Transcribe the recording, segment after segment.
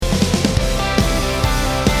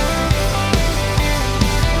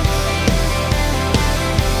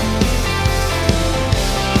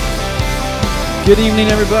Good evening,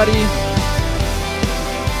 everybody.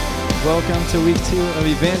 Welcome to week 2 of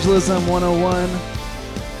Evangelism 101.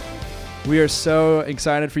 We are so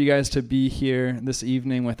excited for you guys to be here this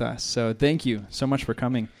evening with us. So thank you so much for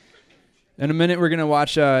coming. In a minute, we're going to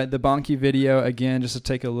watch the Bonnke video again, just to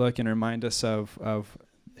take a look and remind us of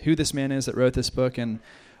who this man is that wrote this book and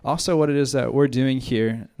also what it is that we're doing here.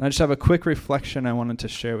 And I just have a quick reflection I wanted to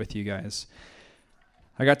share with you guys.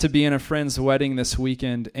 I got to be in a friend's wedding this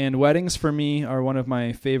weekend, and weddings for me are one of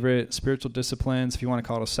my favorite spiritual disciplines, if you want to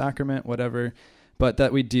call it a sacrament, whatever, but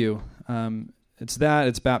that we do.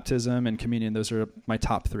 It's baptism and communion. Those are my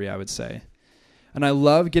top 3, I would say. And I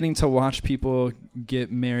love getting to watch people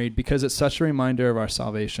get married because it's such a reminder of our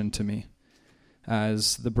salvation to me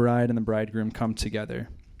as the bride and the bridegroom come together.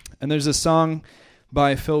 And there's a song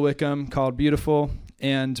by Phil Wickham called Beautiful,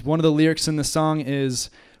 and one of the lyrics in the song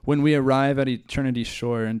is, "When we arrive at eternity's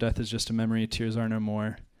shore and death is just a memory, tears are no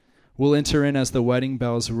more, we'll enter in as the wedding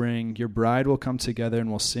bells ring, your bride will come together and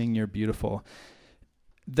we'll sing you're beautiful."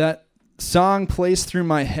 That song plays through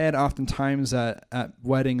my head oftentimes at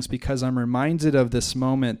weddings because I'm reminded of this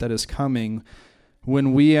moment that is coming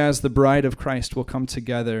when we as the bride of Christ will come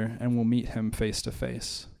together and we'll meet him face to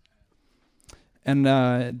face. And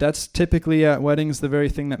that's typically at weddings the very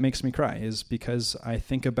thing that makes me cry, is because I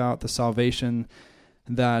think about the salvation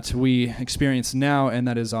that we experience now and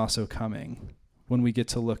that is also coming when we get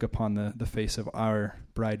to look upon the face of our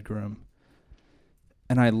bridegroom.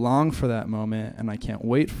 And I long for that moment, and I can't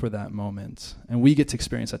wait for that moment. And we get to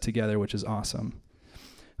experience that together, which is awesome.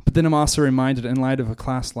 But then I'm also reminded, in light of a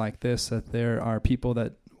class like this, that there are people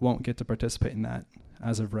that won't get to participate in that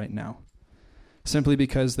as of right now, simply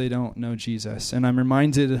because they don't know Jesus. And I'm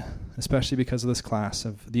reminded, especially because of this class,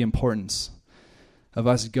 of the importance of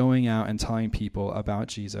us going out and telling people about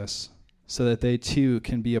Jesus so that they too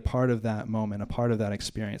can be a part of that moment, a part of that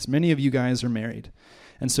experience. Many of you guys are married,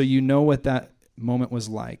 and so you know what that moment was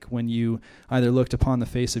like when you either looked upon the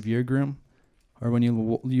face of your groom or when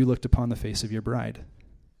you looked upon the face of your bride.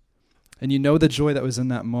 And you know the joy that was in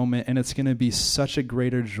that moment, and it's going to be such a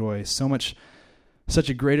greater joy, such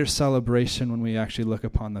a greater celebration when we actually look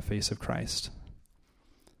upon the face of Christ.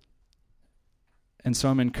 And so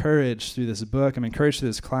I'm encouraged through this book, I'm encouraged through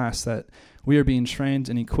this class that we are being trained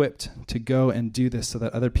and equipped to go and do this so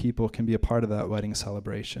that other people can be a part of that wedding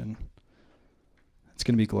celebration. It's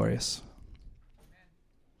going to be glorious.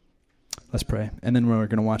 Let's pray, and then we're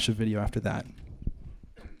going to watch a video after that.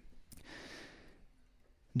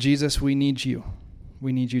 Jesus, we need you.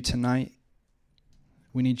 We need you tonight.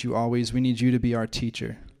 We need you always. We need you to be our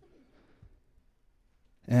teacher.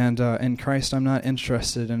 And in Christ, I'm not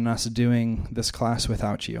interested in us doing this class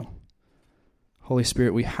without you. Holy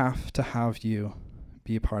Spirit, we have to have you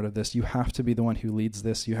be a part of this. You have to be the one who leads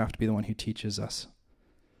this. You have to be the one who teaches us.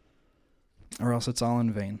 Or else it's all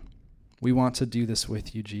in vain. We want to do this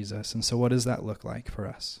with you, Jesus. And so what does that look like for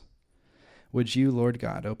us? Would you, Lord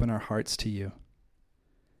God, open our hearts to you?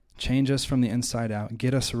 Change us from the inside out.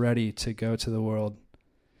 Get us ready to go to the world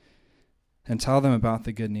and tell them about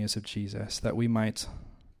the good news of Jesus, that we might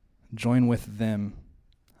join with them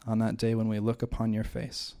on that day when we look upon your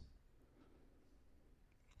face.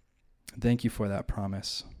 Thank you for that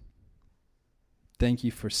promise. Thank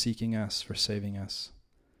you for seeking us, for saving us.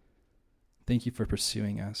 Thank you for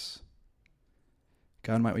pursuing us.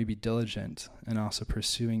 God, might we be diligent and also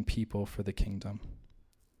pursuing people for the kingdom.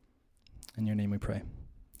 In your name we pray.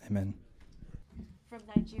 Amen. From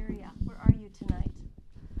Nigeria, where are you tonight?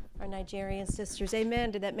 Our Nigerian sisters.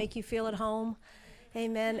 Amen. Did that make you feel at home?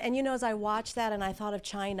 Amen. And as I watched that and I thought of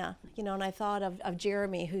China, and I thought of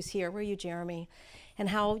Jeremy, who's here. Where are you, Jeremy? And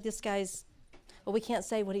how this guy's, well, we can't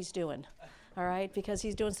say what he's doing, all right, because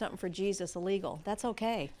he's doing something for Jesus illegal. That's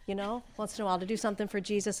okay, once in a while to do something for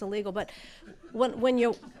Jesus illegal. But when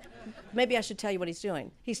you, maybe I should tell you what he's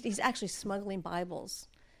doing. He's actually smuggling Bibles.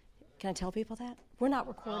 Can I tell people that? We're not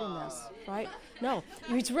recording this, right? No,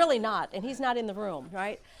 he's really not, and he's not in the room,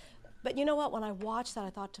 right? But you know what? When I watched that, I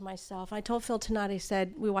thought to myself, and I told Phil tonight, I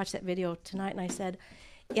said, we watched that video tonight, and I said,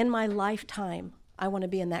 in my lifetime, I want to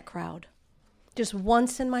be in that crowd. Just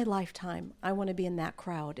once in my lifetime, I want to be in that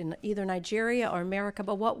crowd, in either Nigeria or America.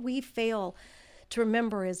 But what we fail to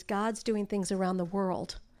remember is God's doing things around the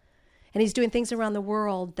world. And he's doing things around the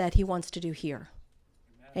world that he wants to do here.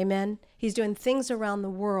 Amen? He's doing things around the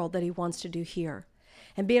world that he wants to do here.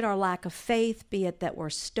 And be it our lack of faith, be it that we're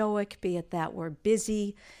stoic, be it that we're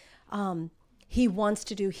busy, he wants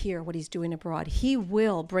to do here what he's doing abroad. He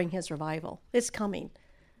will bring his revival. It's coming.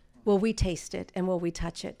 Will we taste it and will we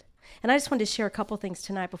touch it? And I just wanted to share a couple things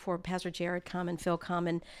tonight before Pastor Jared come and Phil come.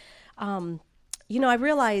 And, I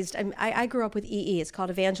realized I grew up with EE. It's called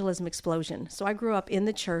Evangelism Explosion. So I grew up in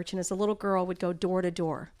the church, and as a little girl would go door to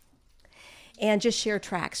door and just share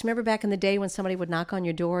tracts. Remember back in the day when somebody would knock on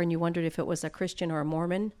your door and you wondered if it was a Christian or a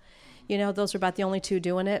Mormon? Those were about the only two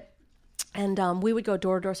doing it. And we would go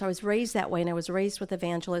door to door. So I was raised that way, and I was raised with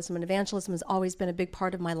evangelism. And evangelism has always been a big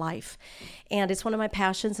part of my life. And it's one of my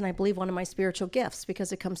passions, and I believe one of my spiritual gifts,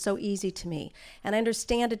 because it comes so easy to me. And I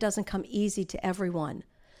understand it doesn't come easy to everyone,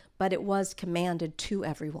 but it was commanded to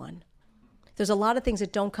everyone. There's a lot of things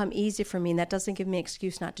that don't come easy for me, and that doesn't give me an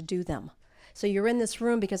excuse not to do them. So you're in this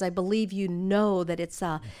room because I believe you know that it's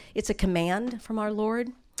a command from our Lord.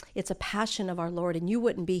 It's a passion of our Lord, and you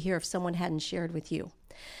wouldn't be here if someone hadn't shared with you.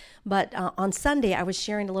 But on Sunday, I was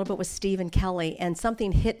sharing a little bit with Steve and Kelly, and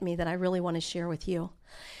something hit me that I really want to share with you.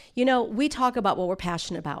 We talk about what we're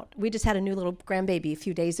passionate about. We just had a new little grandbaby a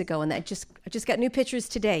few days ago, and I just got new pictures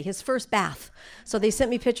today, his first bath. So they sent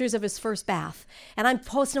me pictures of his first bath. And I'm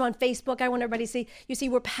posting them on Facebook. I want everybody to see. You see,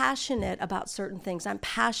 we're passionate about certain things. I'm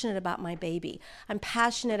passionate about my baby. I'm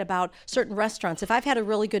passionate about certain restaurants. If I've had a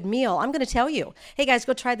really good meal, I'm going to tell you, hey, guys,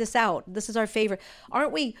 go try this out. This is our favorite.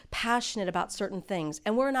 Aren't we passionate about certain things?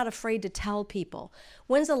 And we're not afraid to tell people.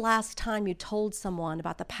 When's the last time you told someone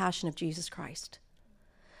about the passion of Jesus Christ?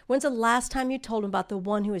 When's the last time you told them about the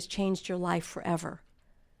one who has changed your life forever?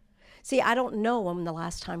 See, I don't know when the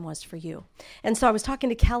last time was for you. And so I was talking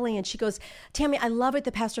to Kelly, and she goes, Tammy, I love it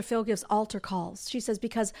that Pastor Phil gives altar calls. She says,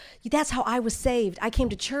 because that's how I was saved. I came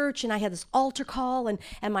to church, and I had this altar call, and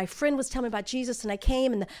my friend was telling me about Jesus, and I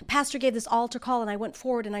came, and the pastor gave this altar call, and I went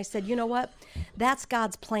forward, and I said, you know what? That's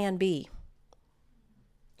God's plan B.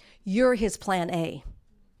 You're his plan A.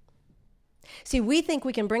 See, we think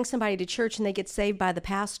we can bring somebody to church and they get saved by the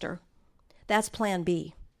pastor. That's plan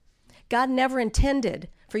B. God never intended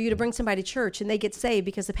for you to bring somebody to church and they get saved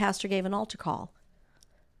because the pastor gave an altar call.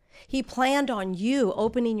 He planned on you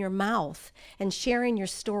opening your mouth and sharing your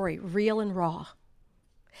story real and raw.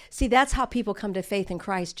 See, that's how people come to faith in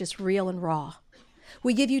Christ, just real and raw.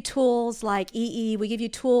 We give you tools like EE. We give you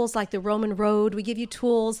tools like the Roman Road. We give you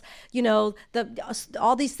tools,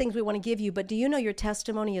 all these things we want to give you. But do you know your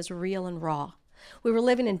testimony is real and raw? We were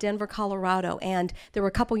living in Denver, Colorado, and there were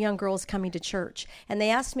a couple young girls coming to church. And they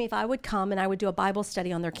asked me if I would come and I would do a Bible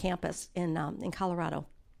study on their campus in Colorado.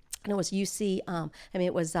 And it was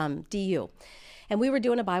DU. And we were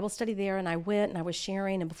doing a Bible study there, and I went and I was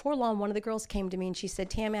sharing. And before long, one of the girls came to me and she said,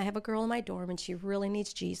 Tammy, I have a girl in my dorm and she really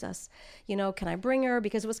needs Jesus. Can I bring her?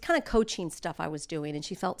 Because it was kind of coaching stuff I was doing, and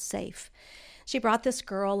she felt safe. She brought this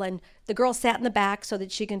girl, and the girl sat in the back so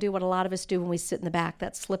that she can do what a lot of us do when we sit in the back,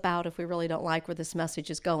 that slip out if we really don't like where this message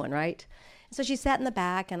is going, right? And so she sat in the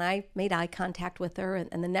back, and I made eye contact with her.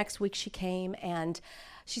 And the next week she came, and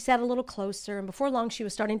she sat a little closer. And before long, she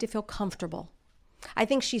was starting to feel comfortable. I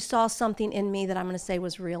think she saw something in me that I'm going to say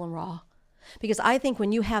was real and raw. Because I think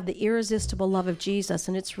when you have the irresistible love of Jesus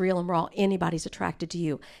and it's real and raw, anybody's attracted to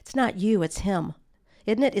you. It's not you, it's him.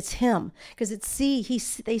 Isn't it? It's him. Because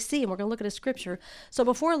they see, and we're going to look at a scripture. So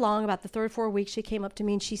before long, about the third or fourth week, she came up to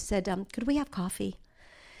me and she said, could we have coffee?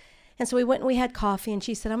 And so we went and we had coffee, and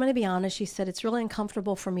she said, I'm going to be honest. She said, it's really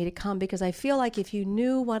uncomfortable for me to come because I feel like if you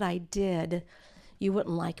knew what I did, you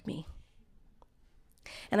wouldn't like me.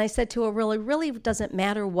 And I said to her, really doesn't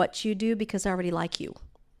matter what you do because I already like you.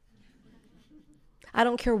 I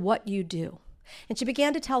don't care what you do. And she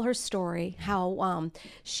began to tell her story, how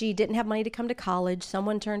she didn't have money to come to college.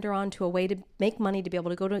 Someone turned her on to a way to make money to be able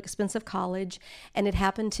to go to an expensive college, and it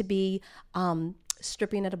happened to be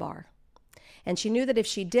stripping at a bar. And she knew that if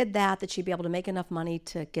she did that she'd be able to make enough money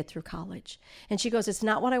to get through college. And she goes, it's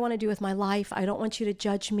not what I want to do with my life. I don't want you to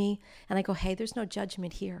judge me. And I go, hey, there's no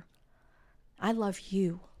judgment here. I love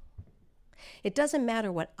you. It doesn't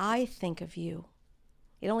matter what I think of you.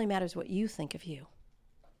 It only matters what you think of you.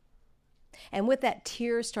 And with that,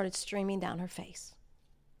 tears started streaming down her face.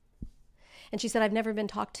 And she said, I've never been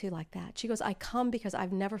talked to like that. She goes, I come because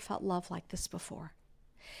I've never felt love like this before.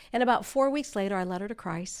 And about 4 weeks later, I led her to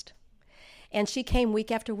Christ. And she came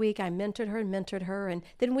week after week. I mentored her. And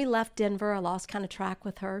then we left Denver. I lost kind of track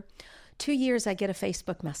with her. 2 years, I get a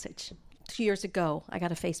Facebook message. 2 years ago, I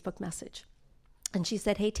got a Facebook message. And she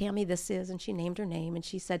said, hey, Tammy, this is, and she named her name. And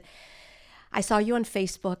she said, I saw you on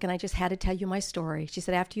Facebook, and I just had to tell you my story. She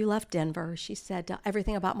said, after you left Denver, she said,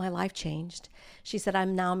 everything about my life changed. She said,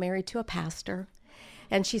 I'm now married to a pastor.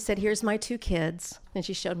 And she said, here's my 2 kids. And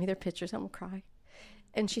she showed me their pictures. I'm going to cry.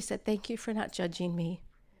 And she said, thank you for not judging me.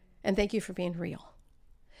 And thank you for being real.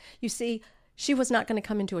 You see, she was not going to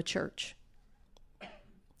come into a church.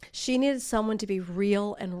 She needed someone to be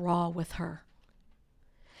real and raw with her.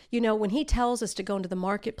 When he tells us to go into the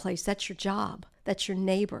marketplace, that's your job. That's your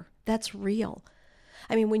neighbor. That's real.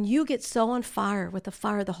 I mean, when you get so on fire with the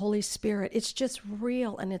fire of the Holy Spirit, it's just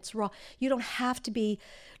real and it's raw. You don't have to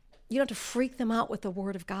freak them out with the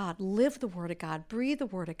Word of God. Live the Word of God. Breathe the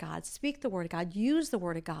Word of God. Speak the Word of God. Use the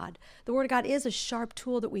Word of God. The Word of God is a sharp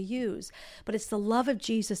tool that we use, but it's the love of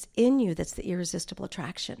Jesus in you that's the irresistible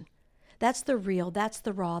attraction. That's the real, that's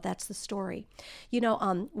the raw, that's the story.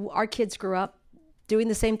 Our kids grew up doing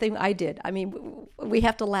the same thing I did. I mean, we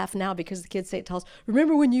have to laugh now because the kids tell us,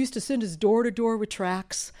 remember when you used to send us door to door with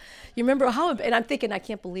tracts? You remember how, and I'm thinking, I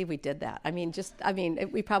can't believe we did that.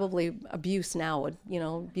 We probably abuse now would,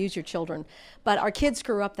 abuse your children. But our kids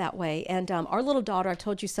grew up that way. And our little daughter, I've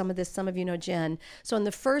told you some of this, some of you know Jen. So in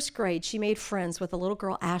the first grade, she made friends with a little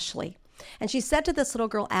girl, Ashley. And she said to this little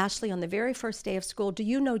girl, Ashley, on the very first day of school, do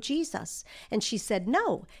you know Jesus? And she said,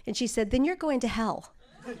 no. And she said, then you're going to hell.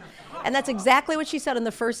 And that's exactly what she said on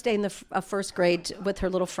the first day in the first grade with her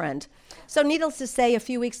little friend. So needless to say, a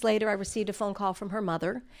few weeks later, I received a phone call from her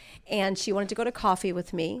mother, and she wanted to go to coffee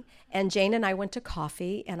with me. And Jane and I went to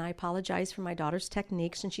coffee, and I apologized for my daughter's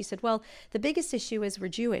techniques. And she said, well, the biggest issue is we're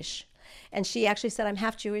Jewish. And she actually said, I'm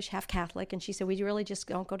half Jewish, half Catholic. And she said, we really just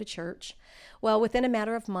don't go to church. Well, within a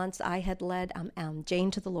matter of months, I had led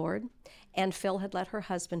Jane to the Lord, and Phil had led her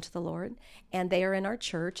husband to the Lord. And they are in our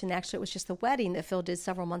church. And actually, it was just the wedding that Phil did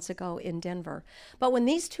several months ago in Denver. But when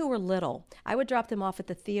these two were little, I would drop them off at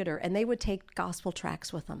the theater, and they would take gospel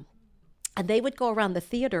tracts with them. And they would go around the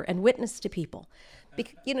theater and witness to people,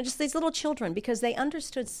 just these little children, because they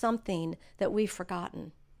understood something that we've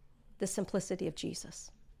forgotten, the simplicity of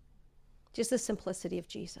Jesus. Just the simplicity of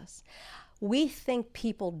Jesus. We think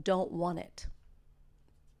people don't want it.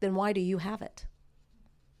 Then why do you have it?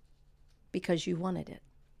 Because you wanted it.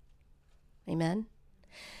 Amen?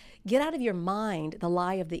 Get out of your mind the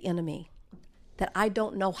lie of the enemy that I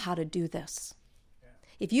don't know how to do this.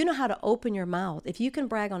 If you know how to open your mouth, if you can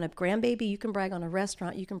brag on a grandbaby, you can brag on a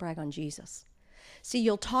restaurant, you can brag on Jesus. See,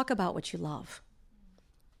 you'll talk about what you love.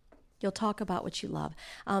 You'll talk about what you love.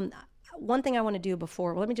 One thing I want to do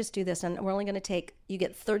let me just do this, and we're only going to you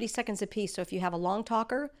get 30 seconds apiece, so if you have a long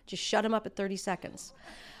talker, just shut them up at 30 seconds.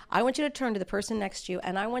 I want you to turn to the person next to you,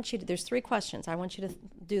 and there's 3 questions. I want you to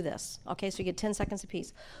do this, okay? So you get 10 seconds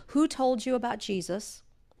apiece. Who told you about Jesus?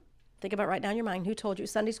 Think about it right now in your mind. Who told you?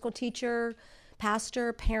 Sunday school teacher,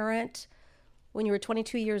 pastor, parent, when you were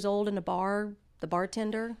 22 years old in a bar, the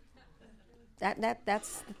bartender? That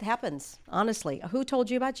happens, honestly. Who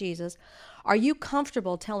told you about Jesus? Are you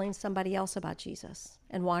comfortable telling somebody else about Jesus?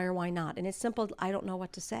 And why or why not? And it's simple, I don't know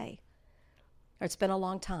what to say. Or it's been a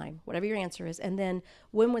long time, whatever your answer is. And then,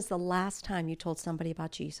 when was the last time you told somebody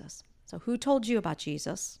about Jesus? So who told you about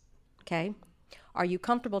Jesus? Okay. Are you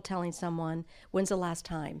comfortable telling someone, when's the last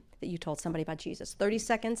time that you told somebody about Jesus? 30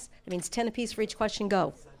 seconds. That means 10 apiece for each question.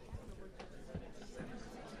 Go.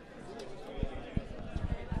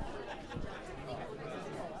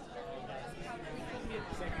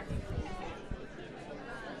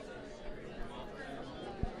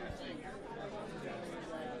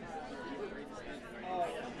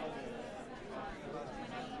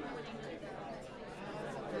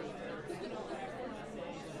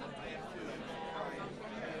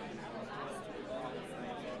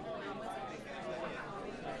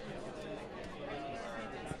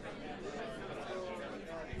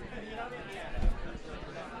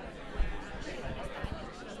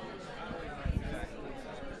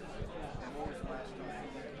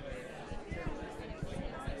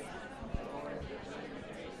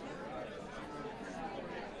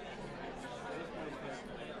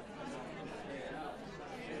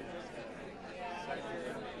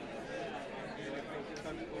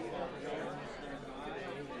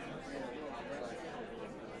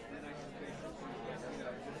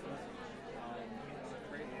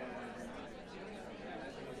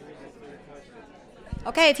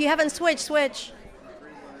 Okay, if you haven't switched, switch.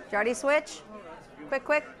 Did you already switch?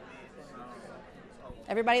 Quick.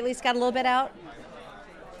 Everybody at least got a little bit out?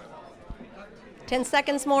 10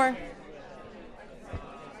 seconds more.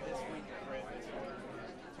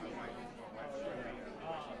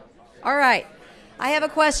 All right, I have a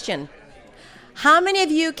question. How many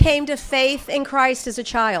of you came to faith in Christ as a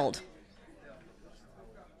child?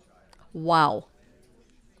 Wow.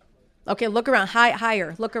 Okay, look around,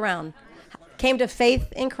 higher, look around. Came to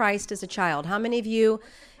faith in Christ as a child. How many of you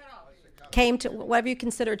came to whatever you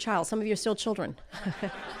consider a child? Some of you are still children.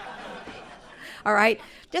 All right,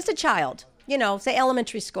 just a child, say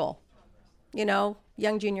elementary school, young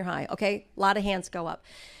junior high, okay? A lot of hands go up.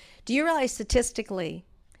 Do you realize statistically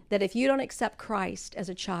that if you don't accept Christ as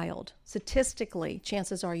a child, statistically,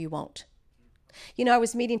 chances are you won't? I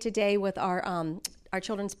was meeting today with our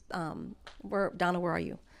children's, Donna, where are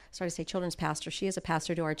you? sorry to say children's pastor. She is a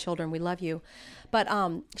pastor to our children. We love you. But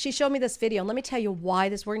she showed me this video, and let me tell you why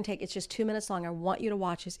this, we're going to take, it's just 2 minutes long. I want you to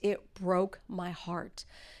watch this. It broke my heart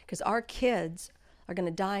because our kids are going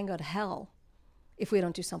to die and go to hell if we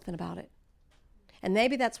don't do something about it. And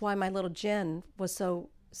maybe that's why my little Jen was so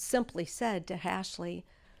simply said to Ashley,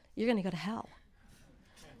 you're going to go to hell.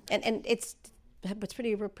 And it's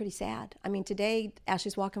pretty sad. I mean, today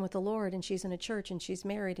Ashley's walking with the Lord, and she's in a church, and she's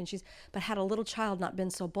married, and but had a little child not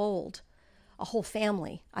been so bold, a whole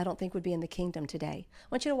family, I don't think would be in the kingdom today. I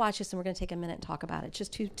want you to watch this, and we're going to take a minute and talk about it. It's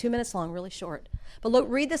just 2 minutes long, really short. But look,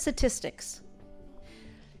 read the statistics.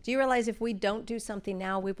 Do you realize if we don't do something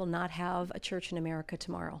now, we will not have a church in America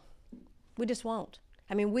tomorrow? We just won't.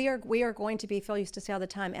 I mean, we are going to be, Phil used to say all the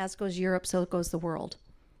time, as goes Europe, so goes the world.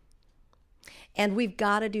 And we've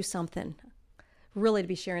got to do something, really, to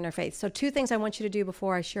be sharing our faith. So 2 things I want you to do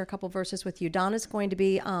before I share a couple verses with you. Donna's going to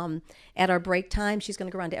be at our break time. She's going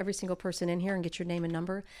to go around to every single person in here and get your name and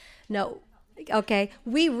number. No, okay,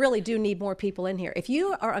 we really do need more people in here. If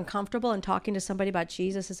you are uncomfortable in talking to somebody about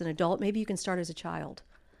Jesus as an adult, maybe you can start as a child.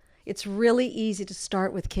 It's really easy to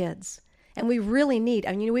start with kids. And we really need,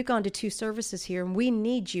 I mean, we've gone to 2 services here, and we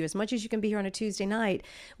need you. As much as you can be here on a Tuesday night,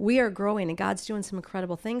 we are growing, and God's doing some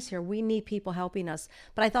incredible things here. We need people helping us.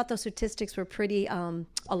 But I thought those statistics were pretty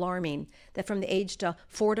alarming, that from the age to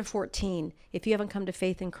 4 to 14, if you haven't come to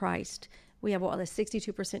faith in Christ, we have a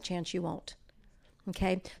 62% chance you won't.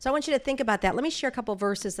 Okay? So I want you to think about that. Let me share a couple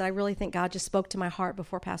verses that I really think God just spoke to my heart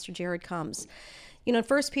before Pastor Jared comes. You know, in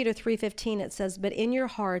 1 Peter 3:15, it says, but in your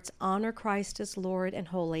hearts, honor Christ as Lord and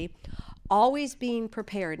holy, always being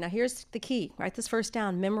prepared. Now, here's the key. Write this verse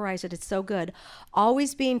down. Memorize it. It's so good.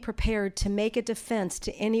 Always being prepared to make a defense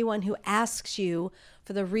to anyone who asks you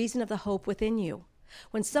for the reason of the hope within you.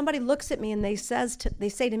 When somebody looks at me and they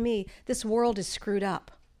say to me, this world is screwed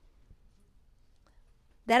up,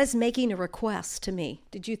 that is making a request to me.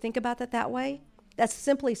 Did you think about that way? That's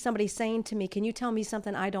simply somebody saying to me, can you tell me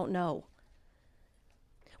something I don't know?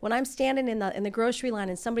 When I'm standing in the grocery line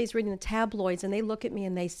and somebody's reading the tabloids and they look at me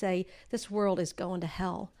and they say, this world is going to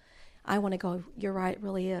hell, I want to go, you're right, it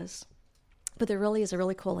really is. But there really is a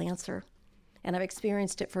really cool answer. And I've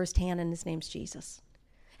experienced it firsthand, and his name's Jesus.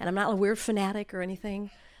 And I'm not a weird fanatic or anything.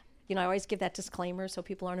 You know, I always give that disclaimer so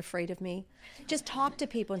people aren't afraid of me. Just talk to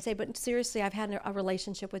people and say, but seriously, I've had a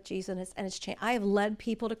relationship with Jesus, and it's changed. I have led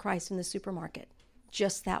people to Christ in the supermarket,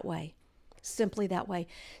 just that way. Simply that way.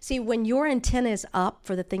 See, when your antenna is up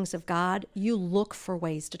for the things of God, you look for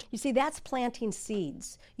ways to. You see, that's planting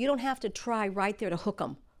seeds. You don't have to try right there to hook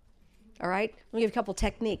them. All right? Let me give you a couple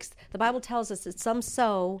techniques. The Bible tells us that some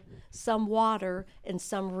sow, some water, and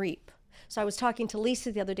some reap. So I was talking to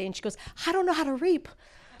Lisa the other day, and she goes, I don't know how to reap.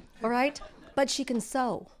 All right? But she can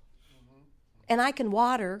sow. And I can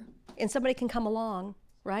water, and somebody can come along,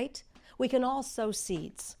 right? We can all sow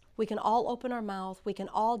seeds. We can all open our mouth. We can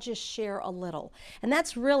all just share a little. And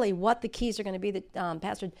that's really what the keys are going to be that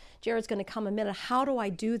Pastor Jared's going to come in a minute. How do I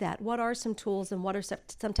do that? What are some tools and what are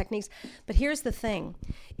some techniques? But here's the thing.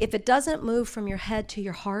 If it doesn't move from your head to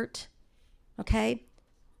your heart, okay,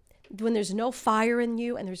 when there's no fire in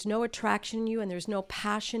you and there's no attraction in you and there's no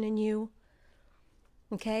passion in you,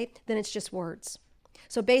 okay, then it's just words.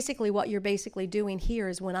 So basically what you're basically doing here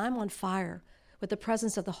is when I'm on fire with the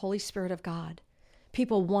presence of the Holy Spirit of God,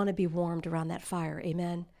 people want to be warmed around that fire.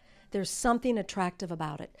 Amen. There's something attractive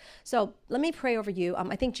about it. So let me pray over you.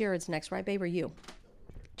 I think Jared's next, right, babe, or you?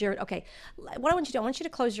 Jared, okay. What I want you to do, I want you to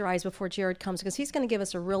close your eyes before Jared comes, because he's going to give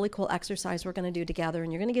us a really cool exercise we're going to do together,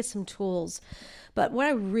 and you're going to get some tools. But what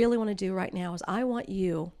I really want to do right now is I want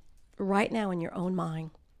you, right now in your own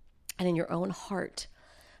mind and in your own heart,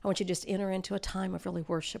 I want you to just enter into a time of really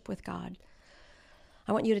worship with God.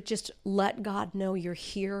 I want you to just let God know you're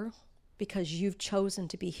here, because you've chosen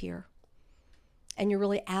to be here. And you're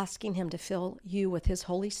really asking him to fill you with his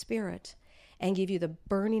Holy Spirit and give you the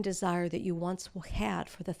burning desire that you once had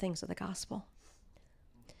for the things of the gospel.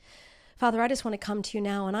 Father, I just want to come to you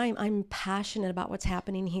now, and I'm passionate about what's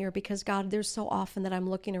happening here, because, God, there's so often that I'm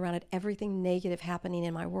looking around at everything negative happening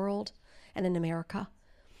in my world and in America.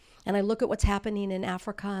 And I look at what's happening in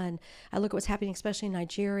Africa, and I look at what's happening especially in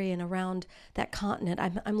Nigeria and around that continent.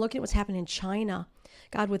 I'm looking at what's happening in China,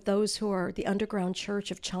 God, with those who are the underground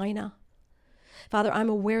church of China. Father, I'm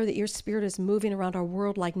aware that your Spirit is moving around our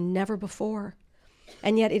world like never before,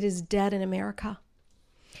 and yet it is dead in America.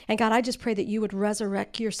 And God, I just pray that you would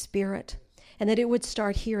resurrect your Spirit and that it would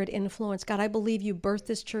start here at Influence. God, I believe you birthed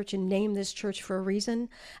this church and named this church for a reason.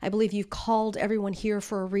 I believe you've called everyone here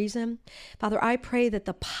for a reason. Father, I pray that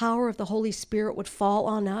the power of the Holy Spirit would fall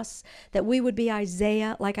on us, that we would be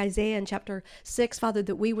like Isaiah in chapter 6, Father,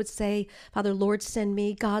 that we would say, Father, Lord, send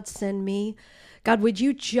me. God, send me. God, would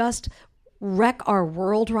you just wreck our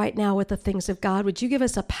world right now with the things of God? Would you give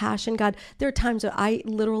us a passion? God, there are times that I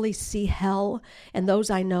literally see hell and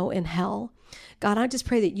those I know in hell. God, I just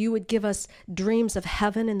pray that you would give us dreams of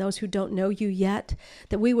heaven and those who don't know you yet,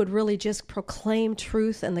 that we would really just proclaim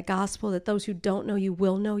truth and the gospel, that those who don't know you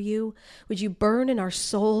will know you. Would you burn in our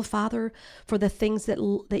soul, Father, for the things that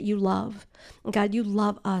you love? And God, you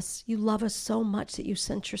love us. You love us so much that you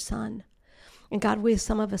sent your son. And God,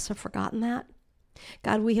 some of us have forgotten that.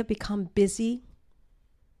 God, we have become busy.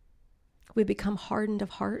 We've become hardened of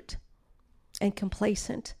heart and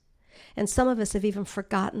complacent. And some of us have even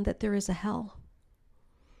forgotten that there is a hell.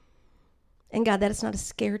 And God, that is not a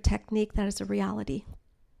scare technique. That is a reality.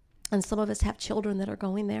 And some of us have children that are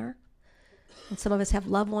going there. And some of us have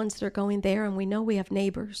loved ones that are going there. And we know we have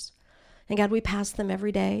neighbors. And God, we pass them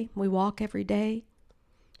every day. We walk every day.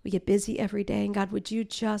 We get busy every day. And God, would you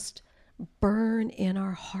just burn in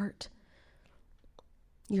our heart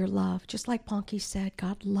your love, just like Ponky said,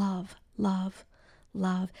 God, love, love,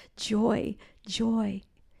 love, joy, joy,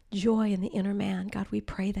 joy in the inner man. God, we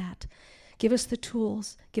pray that. Give us the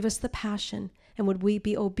tools, give us the passion, and would we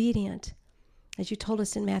be obedient, as you told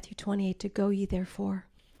us in Matthew 28, to go ye therefore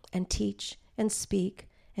and teach and speak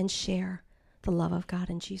and share the love of God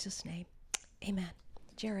in Jesus' name. Amen.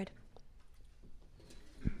 Jared.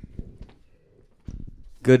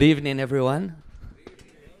 Good evening, everyone.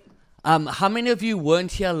 How many of you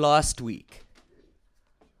weren't here last week?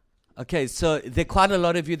 Okay, so there are quite a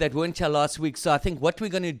lot of you that weren't here last week. So I think what we're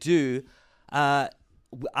going to do,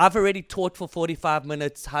 I've already taught for 45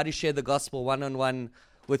 minutes how to share the gospel one-on-one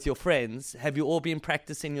with your friends. Have you all been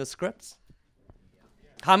practicing your scripts?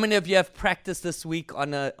 How many of you have practiced this week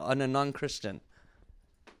on a non-Christian?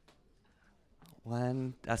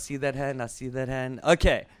 One, I see that hand.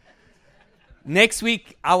 Okay. Next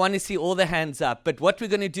week, I want to see all the hands up. But what we're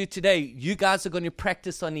going to do today, you guys are going to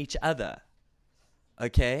practice on each other.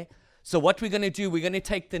 Okay? So what we're going to do, we're going to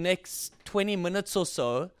take the next 20 minutes or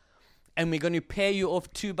so, and we're going to pair you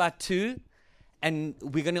off 2 by 2, and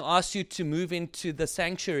we're going to ask you to move into the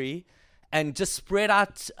sanctuary and just spread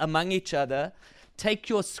out among each other. Take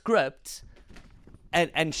your script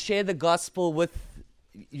and share the gospel with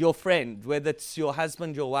your friend, whether it's your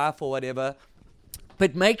husband, your wife, or whatever.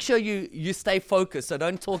 But make sure you stay focused. So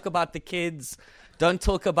don't talk about the kids. Don't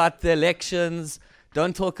talk about the elections.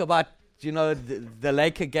 Don't talk about, the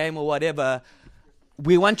Laker game or whatever.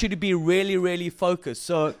 We want you to be really, really focused.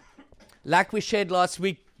 So like we shared last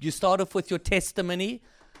week, you start off with your testimony.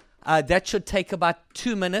 That should take about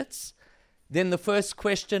 2 minutes. Then the first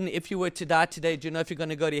question, if you were to die today, do you know if you're going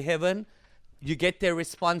to go to heaven? You get their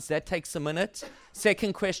response. That takes a minute.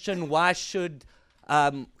 Second question, why should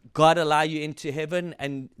God allow you into heaven?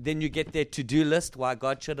 And then you get their to-do list, why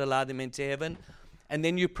God should allow them into heaven. And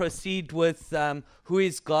then you proceed with who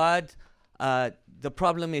is God, the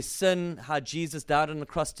problem is sin, how Jesus died on the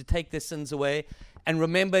cross to take their sins away. And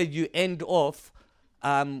remember, you end off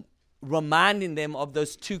reminding them of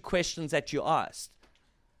those 2 questions that you asked.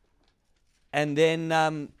 And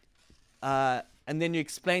then you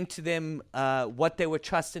explain to them what they were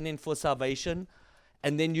trusting in for salvation.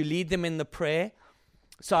 And then you lead them in the prayer.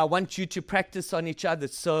 So I want you to practice on each other.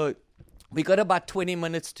 So we got about 20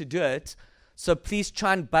 minutes to do it. So please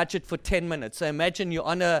try and budget for 10 minutes. So imagine you're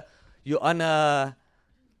on a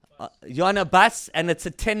bus and it's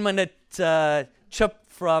a 10-minute trip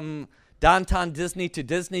from downtown Disney to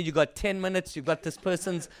Disney. You got 10 minutes. You've got this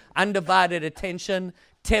person's undivided attention.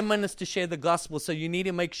 10 minutes to share the gospel. So you need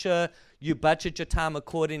to make sure you budget your time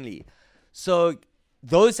accordingly. So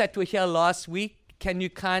those that were here last week, can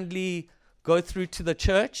you kindly go through to the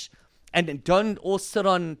church? And don't all sit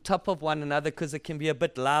on top of one another because it can be a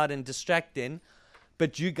bit loud and distracting.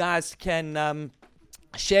 But you guys can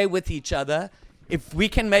share with each other. If we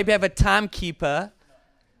can maybe have a timekeeper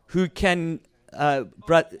who can,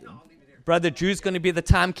 Brother Drew's going to be the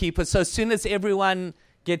timekeeper. So as soon as everyone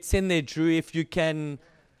gets in there, Drew, if you can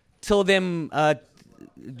tell them,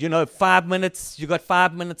 5 minutes, you got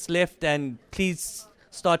 5 minutes left, and please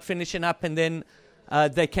start finishing up, and then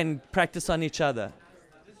they can practice on each other.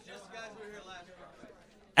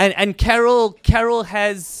 And Carol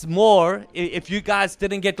has more. If you guys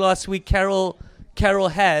didn't get last week, Carol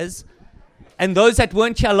has. And those that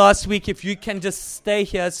weren't here last week, if you can just stay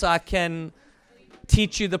here so I can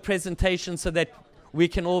teach you the presentation so that we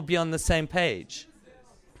can all be on the same page.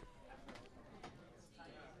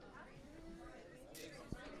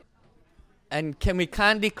 And can we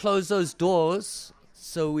kindly close those doors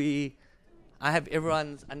so I have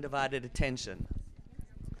everyone's undivided attention?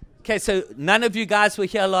 Okay, so none of you guys were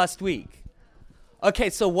here last week. Okay,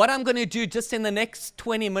 so what I'm going to do just in the next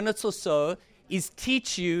 20 minutes or so is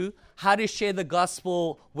teach you how to share the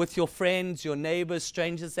gospel with your friends, your neighbors,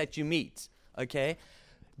 strangers that you meet. Okay?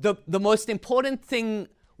 The most important thing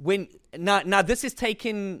now this is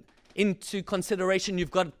taken into consideration,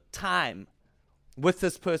 you've got time with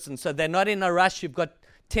this person. So they're not in a rush. You've got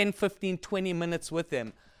 10, 15, 20 minutes with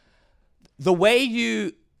them. The way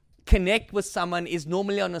you connect with someone is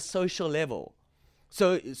normally on a social level.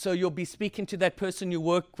 So you'll be speaking to that person you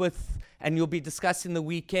work with and you'll be discussing the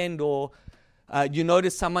weekend, or you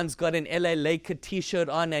notice someone's got an LA Laker t-shirt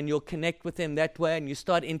on and you'll connect with them that way and you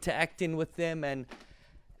start interacting with them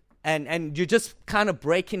and you're just kind of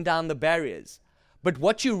breaking down the barriers. But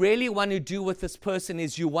what you really want to do with this person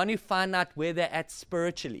is you want to find out where they're at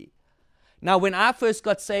spiritually. Now, when I first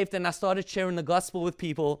got saved and I started sharing the gospel with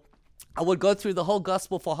people, I would go through the whole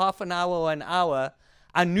gospel for half an hour or an hour.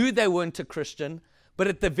 I knew they weren't a Christian, but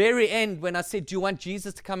at the very end, when I said, do you want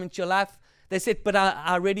Jesus to come into your life? They said, but I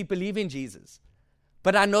already believe in Jesus.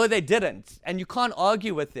 But I know they didn't, and you can't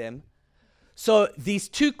argue with them. So these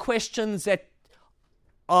two questions that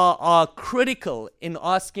are critical in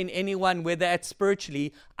asking anyone where they're at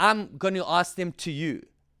spiritually, I'm going to ask them to you.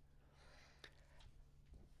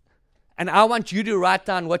 And I want you to write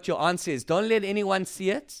down what your answer is. Don't let anyone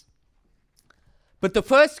see it. But the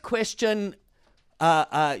first question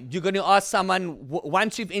you're going to ask someone,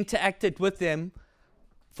 once you've interacted with them,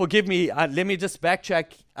 forgive me, let me just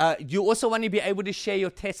backtrack. You also want to be able to share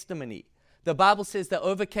your testimony. The Bible says they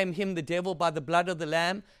overcame him, the devil, by the blood of the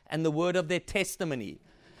Lamb and the word of their testimony.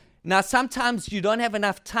 Now, sometimes you don't have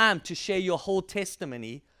enough time to share your whole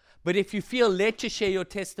testimony, but if you feel led to share your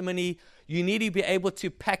testimony, you need to be able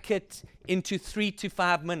to pack it into 3 to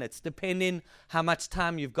 5 minutes, depending how much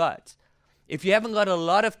time you've got. If you haven't got a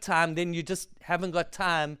lot of time, then you just haven't got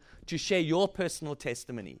time to share your personal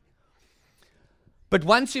testimony. But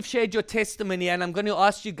once you've shared your testimony, and I'm going to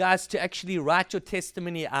ask you guys to actually write your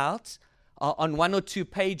testimony out on 1 or 2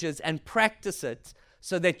 pages and practice it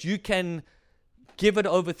so that you can give it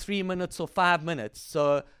over 3 minutes or 5 minutes.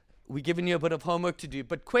 So we're giving you a bit of homework to do.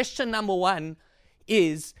 But question number 1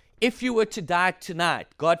 is, if you were to die tonight,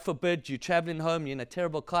 God forbid, you're traveling home, you're in a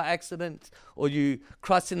terrible car accident, or you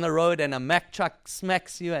crossing the road and a Mack truck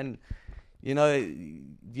smacks you and, you're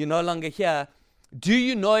no longer here, do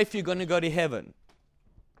you know if you're going to go to heaven?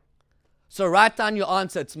 So write down your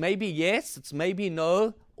answer. It's maybe yes, it's maybe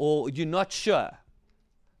no, or you're not sure.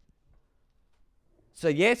 So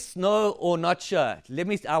yes, no, or not sure.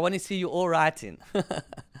 I want to see you all writing.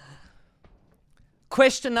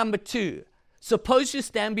 Question number 2. Suppose you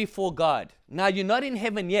stand before God. Now, you're not in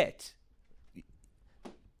heaven yet.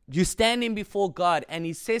 You're standing before God, and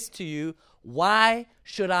He says to you, why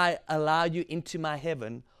should I allow you into my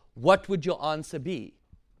heaven? What would your answer be?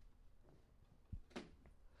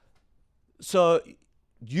 So,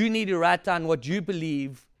 you need to write down what you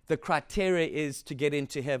believe the criteria is to get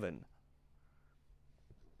into heaven.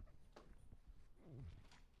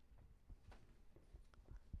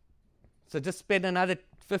 So, just spend another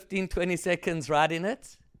 15, 20 seconds writing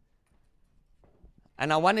it.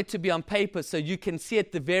 And I want it to be on paper so you can see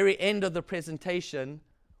at the very end of the presentation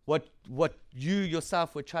what you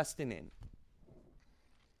yourself were trusting in.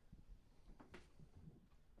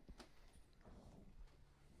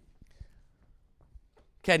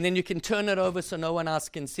 Okay, and then you can turn it over so no one else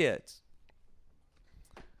can see it.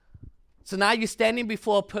 So now you're standing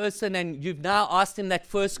before a person and you've now asked him that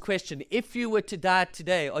first question. If you were to die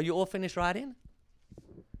today, are you all finished writing?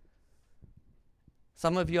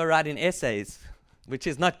 Some of you are writing essays, which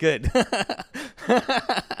is not good.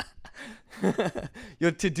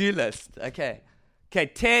 Your to-do list. Okay,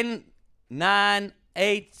 10, 9,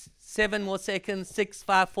 8, 7 more seconds, 6,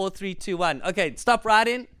 5, 4, 3, 2, 1. Okay, stop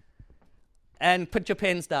writing and put your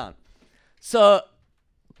pens down. So,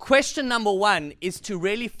 question number 1 is to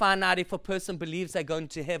really find out if a person believes they're going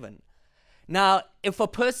to heaven. Now, if a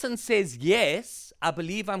person says, yes, I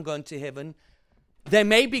believe I'm going to heaven, they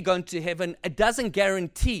may be going to heaven. It doesn't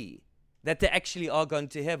guarantee that they actually are going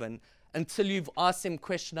to heaven until you've asked them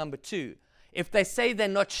question number 2. If they say they're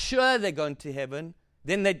not sure they're going to heaven,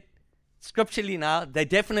 then scripturally now, they're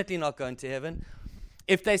definitely not going to heaven.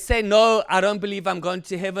 If they say, no, I don't believe I'm going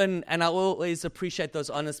to heaven, and I always appreciate those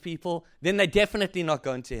honest people, then they're definitely not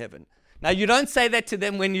going to heaven. Now, you don't say that to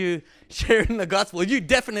them when you're sharing the gospel. You're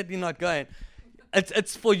definitely not going.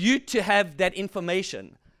 It's for you to have that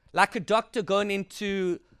information. Like a doctor going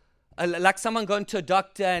into Like someone going to a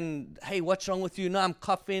doctor and, hey, what's wrong with you? No, I'm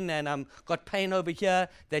coughing and I'm got pain over here.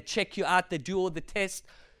 They check you out. They do all the tests.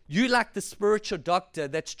 You like the spiritual doctor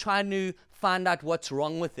that's trying to find out what's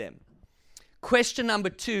wrong with them. Question number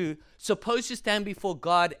 2, suppose you stand before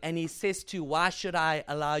God and he says to you, why should I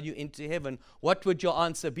allow you into heaven? What would your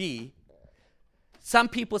answer be? Some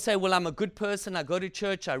people say, well, I'm a good person. I go to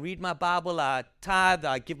church. I read my Bible. I tithe.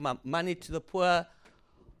 I give my money to the poor.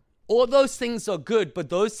 All those things are good, but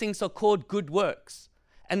those things are called good works.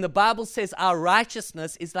 And the Bible says our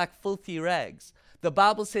righteousness is like filthy rags. The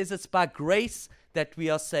Bible says it's by grace that we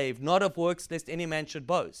are saved, not of works, lest any man should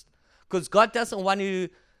boast. Because God doesn't want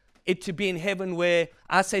it to be in heaven where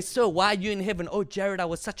I say, sir, why are you in heaven? Oh, Jared, I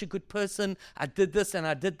was such a good person. I did this and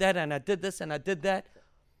I did that and I did this and I did that.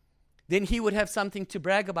 Then he would have something to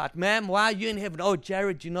brag about. Ma'am, why are you in heaven? Oh,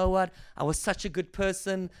 Jared, you know what? I was such a good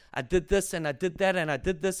person. I did this and I did that and I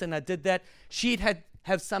did this and I did that. She'd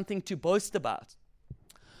have something to boast about.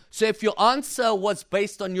 So if your answer was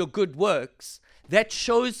based on your good works, that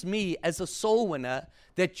shows me as a soul winner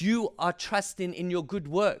that you are trusting in your good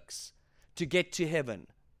works to get to heaven.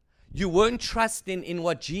 You weren't trusting in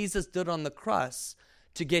what Jesus did on the cross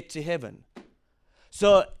to get to heaven.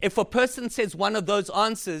 So if a person says one of those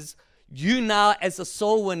answers, you now as a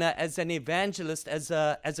soul winner, as an evangelist, as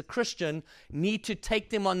a Christian, need to take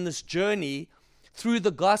them on this journey through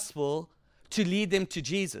the gospel to lead them to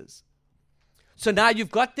Jesus. So now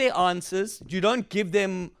you've got their answers. You don't give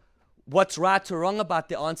them what's right or wrong about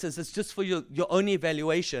their answers. It's just for your own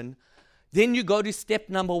evaluation. Then you go to step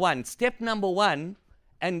number 1. Step number 1,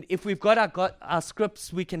 and if we've got our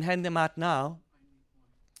scripts, we can hand them out now.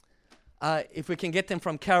 If we can get them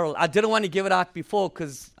from Carol. I didn't want to give it out before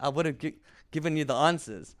because I would have given you the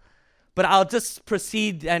answers. But I'll just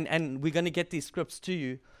proceed and we're going to get these scripts to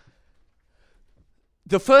you.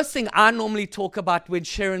 The first thing I normally talk about when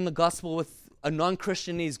sharing the gospel with a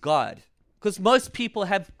non-Christian is God. Because most people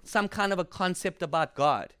have some kind of a concept about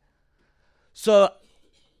God. So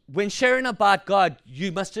when sharing about God,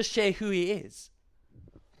 you must just share who He is.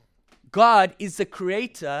 God is the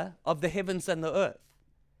creator of the heavens and the earth.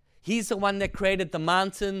 He's the one that created the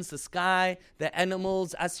mountains, the sky, the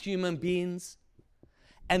animals, us human beings.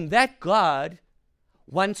 And that God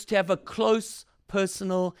wants to have a close,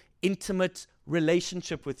 personal, intimate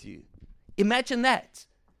relationship with you. Imagine that.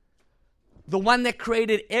 The one that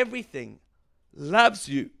created everything loves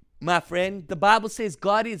you, my friend. The Bible says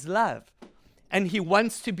God is love, and He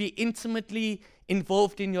wants to be intimately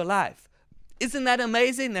involved in your life. Isn't that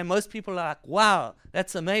amazing? And most people are like, wow,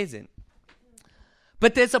 that's amazing.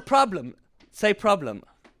 But there's a problem. Say problem.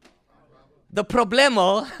 The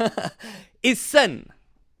problemo is sin.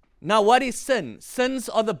 Now, what is sin? Sins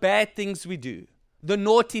are the bad things we do, the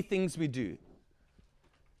naughty things we do.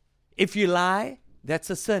 If you lie, that's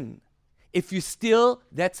a sin. If you steal,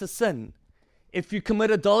 that's a sin. If you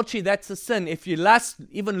commit adultery, that's a sin. If you lust,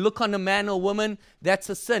 even look on a man or woman, that's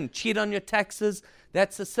a sin. Cheat on your taxes,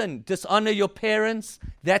 that's a sin. Dishonor your parents,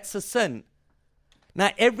 that's a sin.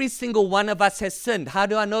 Now, every single one of us has sinned. How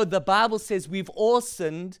do I know? The Bible says we've all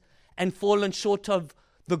sinned and fallen short of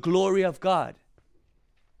the glory of God.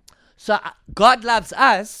 So God loves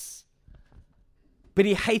us, but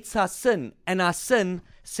He hates our sin, and our sin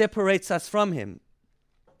separates us from Him.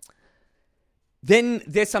 Then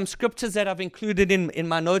there's some scriptures that I've included in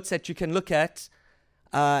my notes that you can look at.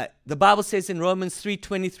 The Bible says in Romans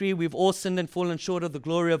 3:23, we've all sinned and fallen short of the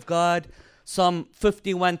glory of God. Psalm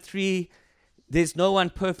 51:3, there's no one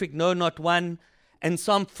perfect, no, not one. And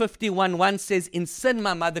Psalm 51:1 says, in sin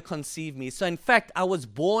my mother conceived me. So in fact, I was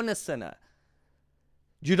born a sinner.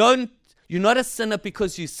 You're not a sinner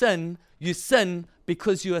because you sin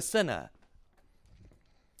because you're a sinner.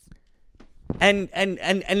 And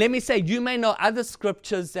let me say, you may know other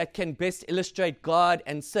scriptures that can best illustrate God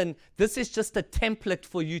and sin. This is just a template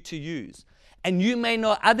for you to use. And you may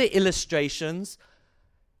know other illustrations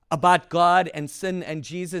about God and sin and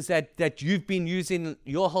Jesus that you've been using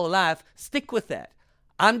your whole life. Stick with that.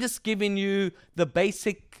 I'm just giving you the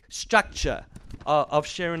basic structure of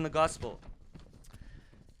sharing the gospel.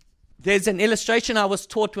 There's an illustration I was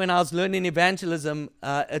taught when I was learning evangelism.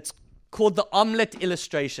 It's called the omelet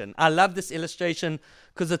illustration. I love this illustration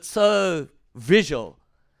because it's so visual.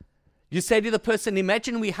 You say to the person,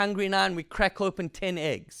 imagine we're hungry now and we crack open 10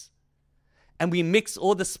 eggs. And we mix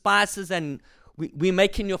all the spices and we're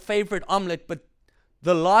making your favorite omelet, but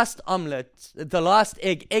the last omelet, the last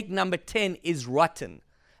egg number 10 is rotten.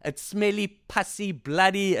 It's smelly, pussy,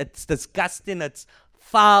 bloody, it's disgusting, it's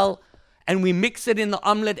foul. And we mix it in the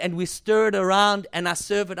omelet and we stir it around and I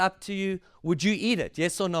serve it up to you. Would you eat it?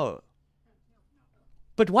 Yes or no?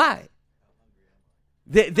 But why?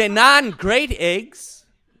 They're 9 great eggs.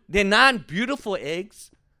 They're 9 beautiful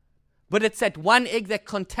eggs. But it's that one egg that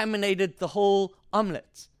contaminated the whole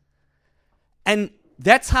omelet. And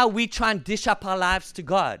that's how we try and dish up our lives to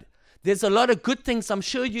God. There's a lot of good things I'm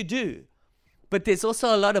sure you do. But there's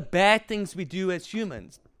also a lot of bad things we do as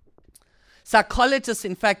humans. Psychologists,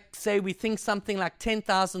 in fact, say we think something like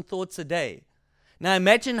 10,000 thoughts a day. Now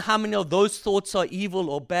imagine how many of those thoughts are evil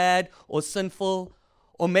or bad or sinful.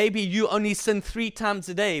 Or maybe you only sin 3 times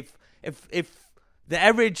a day. If the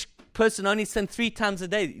average person only sinned 3 times a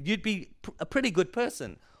day, you'd be a pretty good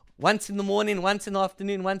person. Once in the morning, once in the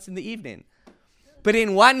afternoon, once in the evening. But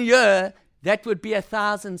in 1 year, that would be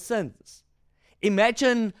 1,000 sins.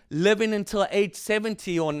 Imagine living until age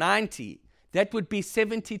 70 or 90. That would be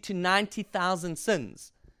 70 to 90,000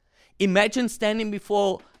 sins. Imagine standing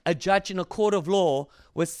before a judge in a court of law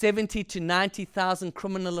with 70 to 90,000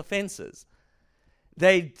 criminal offenses.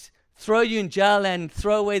 They'd throw you in jail and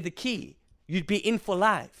throw away the key. You'd be in for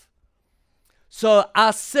life. So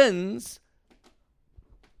our sins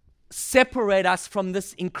separate us from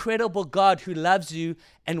this incredible God who loves you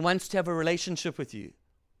and wants to have a relationship with you.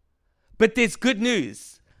 But there's good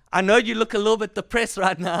news. I know you look a little bit depressed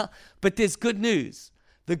right now, but there's good news.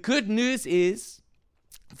 The good news is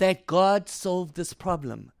that God solved this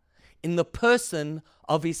problem in the person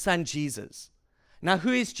of his son Jesus. Now,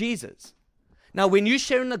 who is Jesus? Now, when you're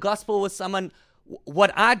sharing the gospel with someone,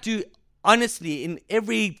 what I do honestly in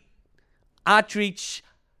every outreach,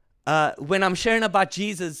 when I'm sharing about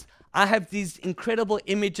Jesus, I have these incredible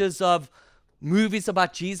images of movies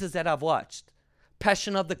about Jesus that I've watched.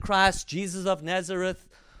 Passion of the Christ, Jesus of Nazareth,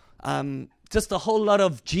 just a whole lot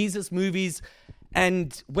of Jesus movies.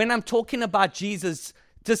 And when I'm talking about Jesus,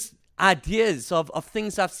 just ideas of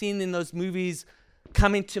things I've seen in those movies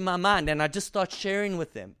come into my mind, and I just start sharing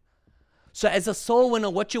with them. So as a soul winner,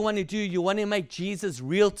 what you want to do, you want to make Jesus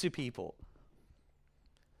real to people.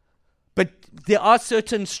 But there are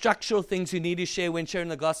certain structural things you need to share when sharing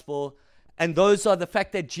the gospel, and those are the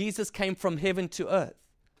fact that Jesus came from heaven to earth.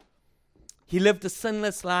 He lived a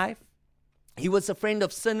sinless life. He was a friend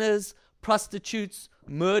of sinners, prostitutes,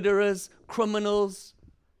 murderers, criminals.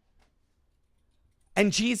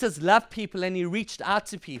 And Jesus loved people and he reached out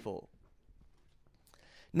to people.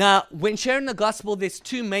 Now, when sharing the gospel, there's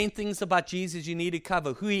 2 main things about Jesus you need to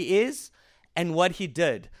cover: who he is and what he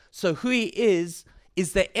did. So who he is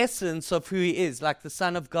the essence of who he is, like the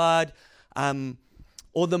Son of God,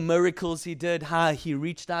 all the miracles he did, how he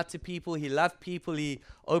reached out to people, he loved people, he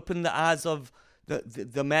opened the eyes of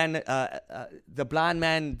the man, the blind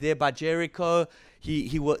man there by Jericho.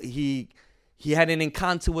 He had an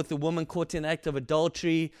encounter with a woman caught in the act of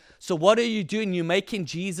adultery. So what are you doing? You're making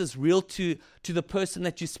Jesus real to the person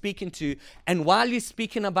that you're speaking to. And while you're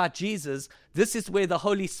speaking about Jesus, this is where the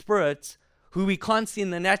Holy Spirit, who we can't see in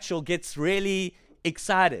the natural, gets really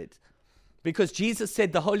excited. Because Jesus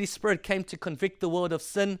said the Holy Spirit came to convict the world of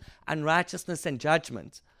sin, unrighteousness, and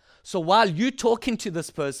judgment. So while you're talking to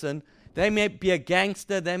this person, they may be a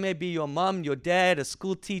gangster, they may be your mom, your dad, a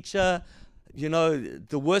school teacher,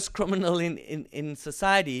 the worst criminal in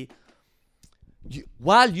society.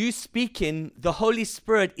 While you're speaking, the Holy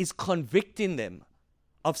Spirit is convicting them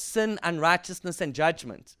of sin, unrighteousness, and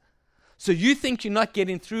judgment. So you think you're not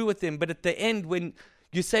getting through with them, but at the end, when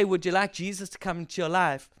you say, would you like Jesus to come into your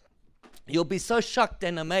life? You'll be so shocked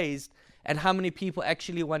and amazed at how many people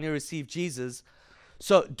actually want to receive Jesus.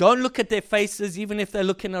 So don't look at their faces, even if they're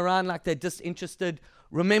looking around like they're disinterested.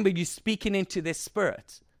 Remember, you're speaking into their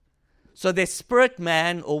spirit. So their spirit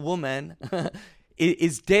man or woman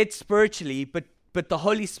is dead spiritually, but the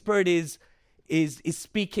Holy Spirit is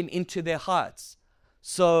speaking into their hearts.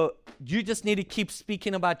 So you just need to keep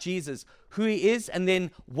speaking about Jesus, who he is, and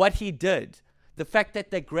then what he did. The fact that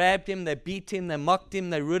they grabbed him, they beat him, they mocked him,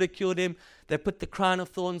 they ridiculed him, they put the crown of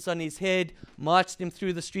thorns on his head, marched him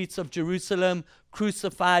through the streets of Jerusalem,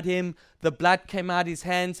 crucified him, the blood came out his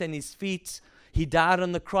hands and his feet. He died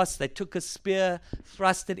on the cross. They took a spear,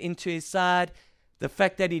 thrust it into his side. The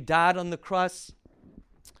fact that he died on the cross,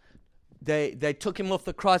 they took him off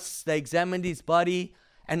the cross, they examined his body.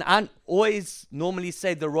 And I always normally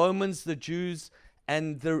say the Romans, the Jews,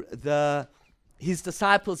 and his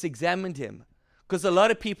disciples examined him. Because a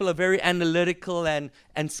lot of people are very analytical and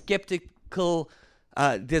skeptical.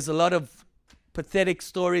 There's a lot of pathetic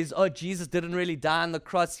stories. Oh, Jesus didn't really die on the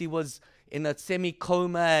cross. He was in a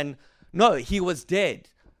semi-coma. And no, he was dead.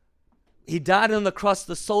 He died on the cross.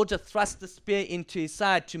 The soldier thrust the spear into his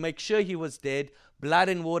side to make sure he was dead. Blood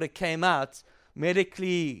and water came out.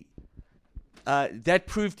 Medically, that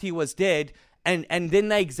proved he was dead. And then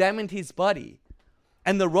they examined his body.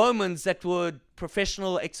 And the Romans that would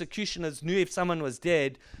professional executioners knew if someone was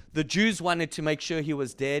dead, the Jews wanted to make sure he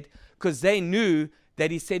was dead because they knew that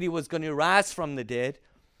he said he was going to rise from the dead.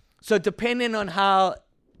 So depending on how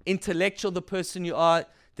intellectual the person you are,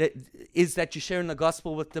 that you're sharing the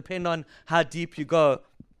gospel with, depend on how deep you go.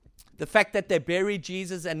 The fact that they buried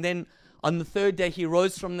Jesus and then on the third day he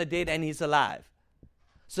rose from the dead and he's alive.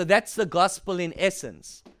 So that's the gospel in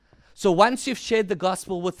essence. So once you've shared the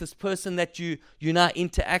gospel with this person that you're now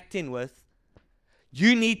interacting with,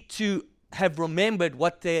 you need to have remembered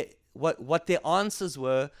what their answers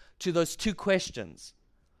were to those two questions.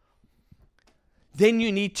 Then you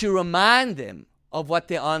need to remind them of what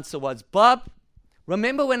their answer was. Bob,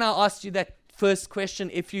 remember when I asked you that first question,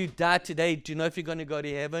 if you die today, do you know if you're going to go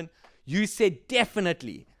to heaven? You said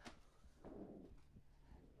definitely.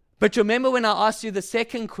 But remember when I asked you the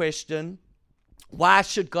second question, why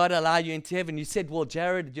should God allow you into heaven? You said, well,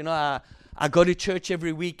 Jared, I go to church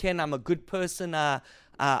every weekend. I'm a good person. I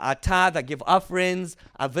tithe. I give offerings.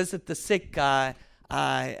 I visit the sick.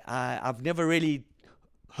 I've never really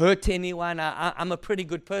hurt anyone. I'm a pretty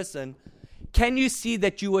good person. Can you see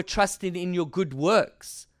that you were trusting in your good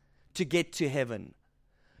works to get to heaven?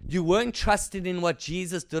 You weren't trusting in what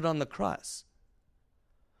Jesus did on the cross.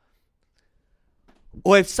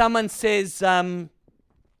 Or if someone says, no,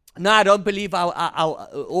 I don't believe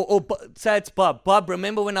or say it's Bob. Bob,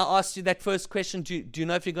 remember when I asked you that first question, do you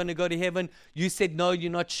know if you're going to go to heaven? You said, no,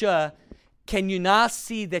 you're not sure. Can you now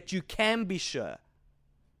see that you can be sure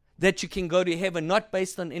that you can go to heaven, not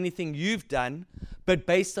based on anything you've done, but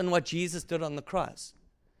based on what Jesus did on the cross?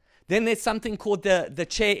 Then there's something called the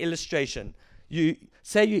chair illustration.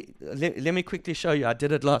 Let me quickly show you. I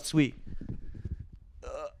did it last week.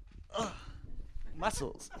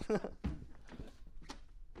 Muscles.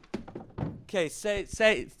 Okay,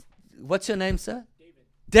 say, what's your name, sir?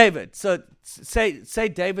 David. So say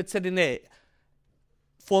David sitting there.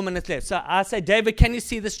 4 minutes left. So I say, David, can you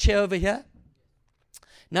see this chair over here?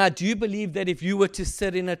 Now, do you believe that if you were to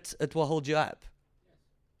sit in it, it will hold you up?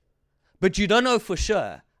 But you don't know for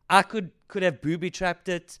sure. I could have booby-trapped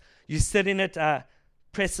it. You sit in it,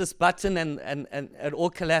 press this button, and it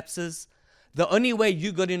all collapses. The only way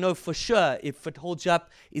you're going to know for sure if it holds you up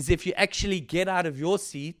is if you actually get out of your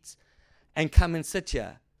seat and come and sit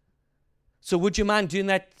here. So would you mind doing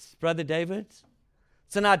that, Brother David?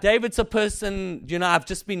 So now David's a person, I've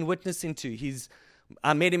just been witnessing to.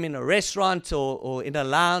 I met him in a restaurant or in a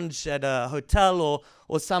lounge at a hotel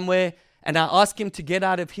or somewhere, and I asked him to get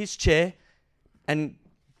out of his chair. And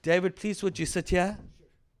David, please, would you sit here?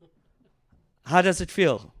 How does it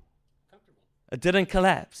feel? Comfortable. It didn't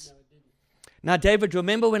collapse. No, it didn't. Now, David,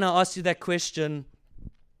 remember when I asked you that question,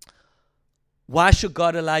 why should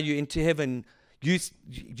God allow you into heaven?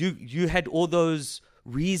 You had all those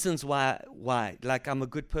reasons why. Like, I'm a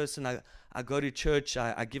good person. I go to church.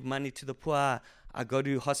 I give money to the poor. I go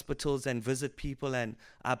to hospitals and visit people, and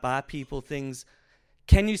I buy people things.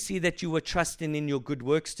 Can you see that you were trusting in your good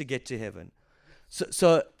works to get to heaven?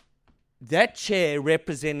 So that chair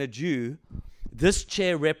represented you. This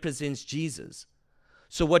chair represents Jesus.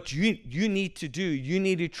 So what you need to do, you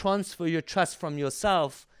need to transfer your trust from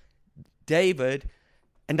yourself, David,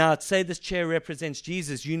 and now I'd say this chair represents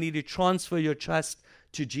Jesus. You need to transfer your trust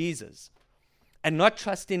to Jesus. And not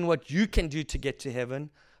trust in what you can do to get to heaven,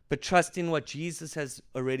 but trust in what Jesus has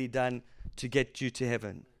already done to get you to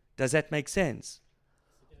heaven. Does that make sense?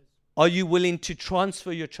 Are you willing to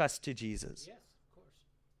transfer your trust to Jesus? Yes,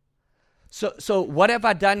 of course. So what have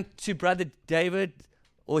I done to Brother David?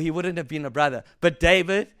 Or he wouldn't have been a brother. But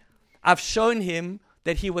David, I've shown him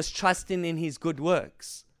that he was trusting in his good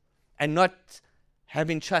works and not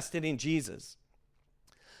having trusted in Jesus.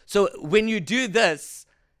 So when you do this,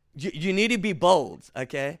 you need to be bold,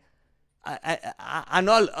 okay? I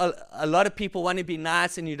know a lot of people want to be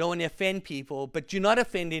nice and you don't want to offend people, but you're not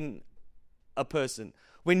offending a person.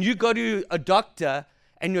 When you go to a doctor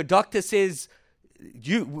and your doctor says,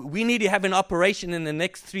 we need to have an operation in the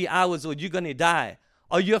next 3 hours or you're going to die.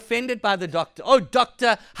 Are you offended by the doctor? Oh,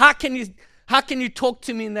 doctor, how can you talk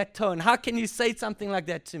to me in that tone? How can you say something like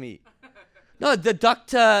that to me? No, the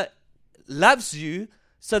doctor loves you,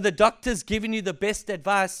 so the doctor's giving you the best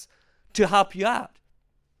advice to help you out.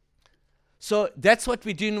 So that's what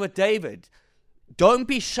we're doing with David. Don't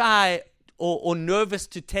be shy or nervous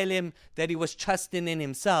to tell him that he was trusting in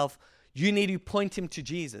himself. You need to point him to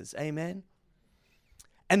Jesus. Amen?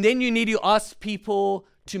 And then you need to ask people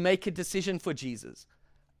to make a decision for Jesus.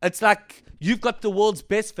 It's like you've got the world's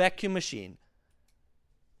best vacuum machine.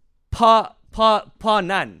 Par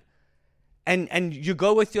none. And you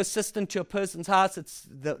go with your assistant to a person's house, it's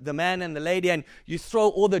the man and the lady, and you throw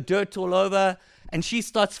all the dirt all over, And she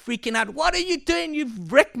starts freaking out. What are you doing?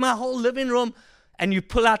 You've wrecked my whole living room. And you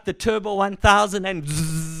pull out the Turbo 1000 and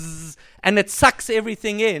zzz, and it sucks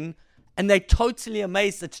everything in. And they're totally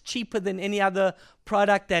amazed. It's cheaper than any other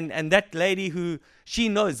product. And that lady who, she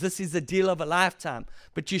knows this is the deal of a lifetime.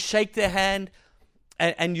 But you shake their hand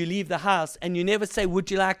and you leave the house. And you never say,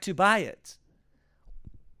 would you like to buy it?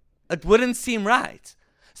 It wouldn't seem right.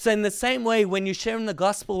 So in the same way, when you're sharing the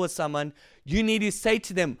gospel with someone, you need to say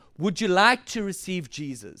to them, would you like to receive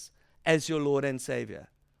Jesus as your Lord and Savior?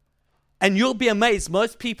 And you'll be amazed.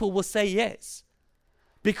 Most people will say yes.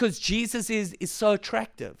 Because Jesus is so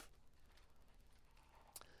attractive.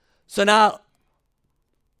 So now,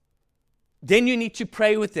 then you need to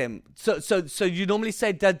pray with them. So you normally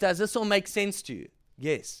say, does this all make sense to you?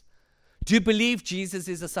 Yes. Do you believe Jesus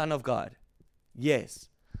is the Son of God? Yes.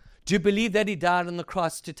 Do you believe that He died on the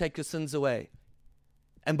cross to take your sins away?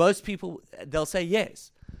 And most people, they'll say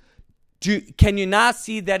yes. Can you now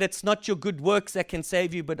see that it's not your good works that can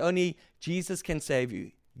save you, but only Jesus can save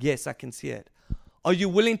you? Yes, I can see it. Are you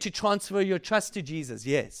willing to transfer your trust to Jesus?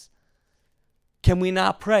 Yes. Can we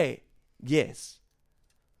now pray? Yes.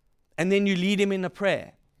 And then you lead him in a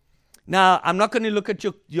prayer. Now, I'm not going to look at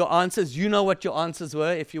your answers. You know what your answers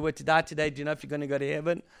were. If you were to die today, do you know if you're going to go to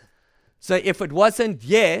heaven? So if it wasn't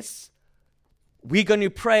yes, we're going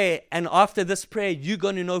to pray. And after this prayer, you're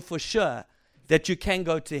going to know for sure that you can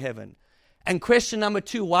go to heaven. And question number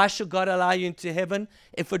 2, why should God allow you into heaven?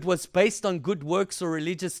 If it was based on good works or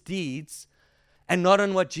religious deeds and not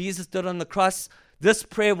on what Jesus did on the cross, this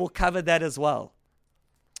prayer will cover that as well.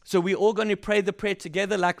 So we're all going to pray the prayer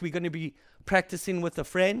together like we're going to be practicing with a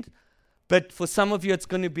friend. But for some of you, it's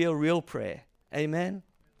going to be a real prayer. Amen?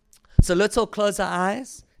 So let's all close our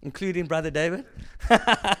eyes, including Brother David.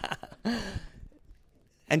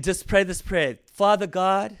 And just pray this prayer. Father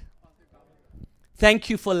God, thank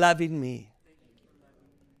you for loving me.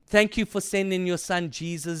 Thank you for sending your Son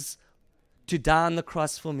Jesus to die on the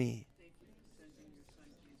cross for me.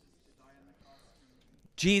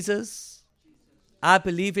 Jesus, I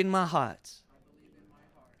believe in my heart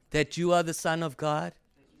that you are the Son of God,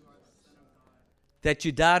 that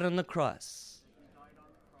you died on the cross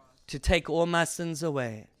to take all my sins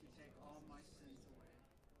away.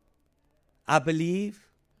 I believe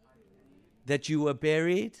that you were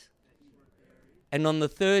buried, and on the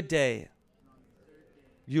third day,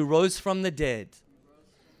 you rose from the dead,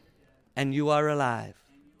 and you are alive.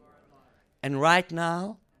 And right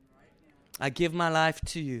now, I give my life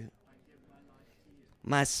to you.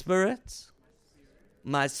 My spirit,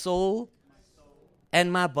 my soul,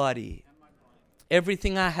 and my body.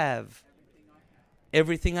 Everything I have,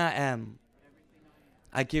 everything I am,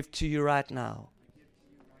 I give to you right now.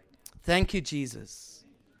 Thank you, Jesus,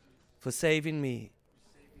 for saving me.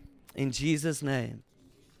 In Jesus' name.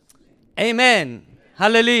 Amen.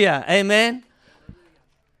 Hallelujah. Amen.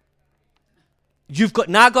 You've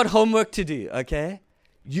now got homework to do, okay?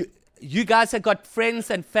 You guys have got friends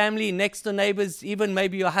and family, next door neighbors, even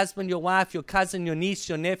maybe your husband, your wife, your cousin, your niece,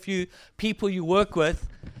 your nephew, people you work with.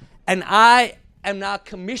 And I am now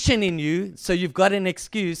commissioning you, so you've got an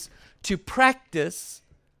excuse, to practice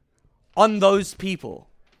on those people.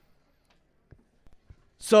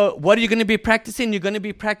 So what are you going to be practicing? You're going to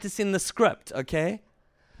be practicing the script, okay?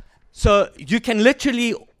 So you can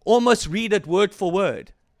literally almost read it word for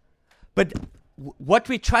word. But what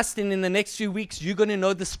we're trusting in the next few weeks, you're going to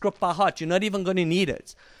know the script by heart. You're not even going to need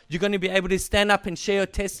it. You're going to be able to stand up and share your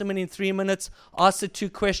testimony in 3 minutes, answer 2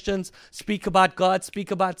 questions, speak about God,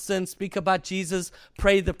 speak about sin, speak about Jesus,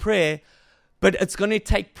 pray the prayer. But it's going to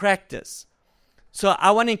take practice. So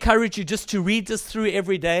I want to encourage you just to read this through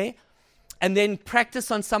every day and then practice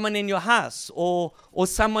on someone in your house or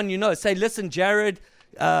someone you know. Say, listen, Jared,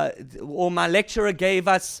 or my lecturer gave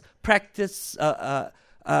us practice.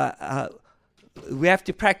 We have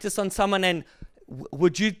to practice on someone, and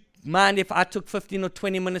would you mind if I took 15 or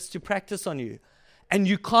 20 minutes to practice on you? And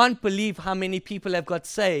you can't believe how many people have got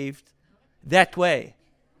saved that way.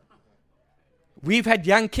 We've had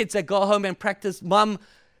young kids that go home and practice. Mom,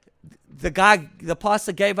 the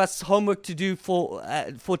pastor gave us homework to do for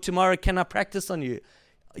tomorrow. Can I practice on you?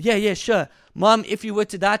 Yeah, sure. Mom, if you were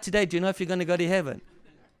to die today, do you know if you're going to go to heaven?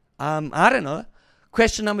 I don't know.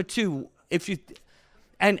 Question number 2,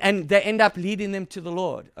 and they end up leading them to the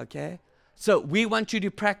Lord, okay? So we want you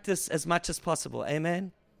to practice as much as possible.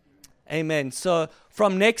 Amen? Amen. So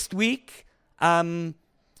from next week, when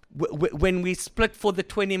we split for the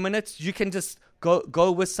 20 minutes, you can just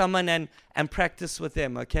go with someone and practice with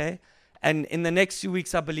them, okay? And in the next few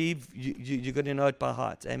weeks, I believe you're going to know it by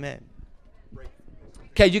heart. Amen.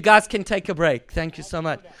 Okay, you guys can take a break. Thank you so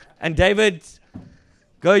much. And David,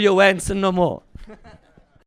 go your way and sin no more.